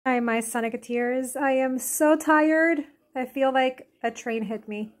my Sonicateers. I am so tired. I feel like a train hit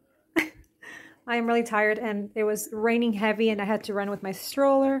me. I am really tired, and it was raining heavy and I had to run with my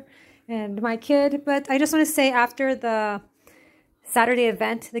stroller and my kid. But I just want to say, after the Saturday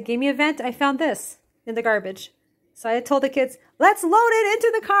event, the gaming event, I found this in the garbage. So I told the kids, let's load it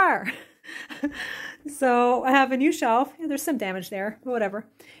into the car. So I have a new shelf. There's some damage there, but whatever.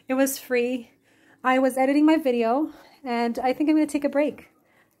 It was free. I was editing my video, and I think I'm going to take a break.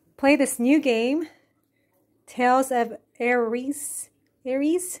 Play this new game, Tales of Ares.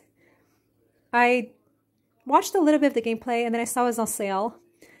 I watched a little bit of the gameplay, and then I saw it was on sale.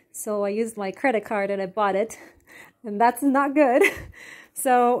 So I used my credit card and I bought it, and that's not good.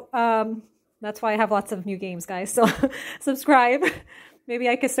 So that's why I have lots of new games, guys. So subscribe. Maybe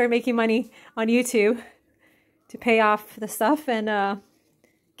I could start making money on YouTube to pay off the stuff and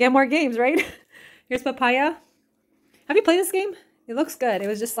get more games, right? Here's Papaya. Have you played this game? It looks good. It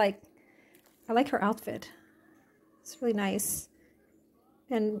was just like, I like her outfit. It's really nice.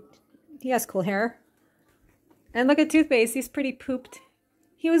 And he has cool hair. And look at Toothpaste. He's pretty pooped.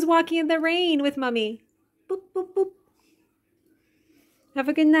 He was walking in the rain with Mommy. Boop, boop, boop. Have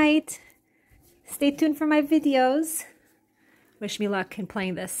a good night. Stay tuned for my videos. Wish me luck in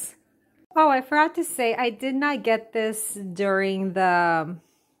playing this. Oh, I forgot to say, I did not get this during the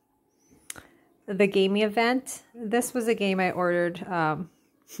gaming event. This was a game I ordered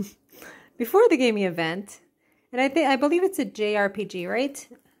before the gaming event. And I believe it's a JRPG, right?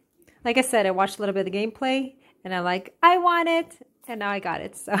 Like I said, I watched a little bit of the gameplay, and I'm like, I want it, and now I got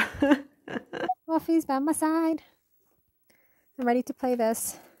it. So, Wolfie's by my side. I'm ready to play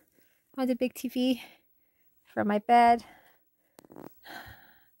this on the big TV from my bed.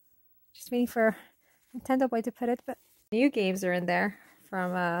 Just waiting for Nintendo Boy to put it, but new games are in there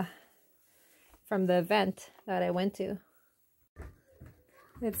from the event that I went to.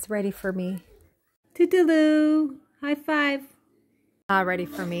 It's ready for me. Toodaloo! High five! Not ready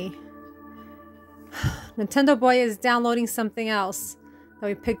for me. Nintendo Boy is downloading something else that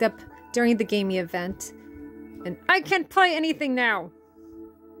we picked up during the gaming event. And I can't play anything now!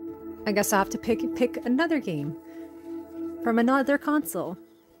 I guess I'll have to pick another game from another console.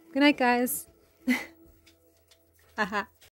 Good night, guys. Haha.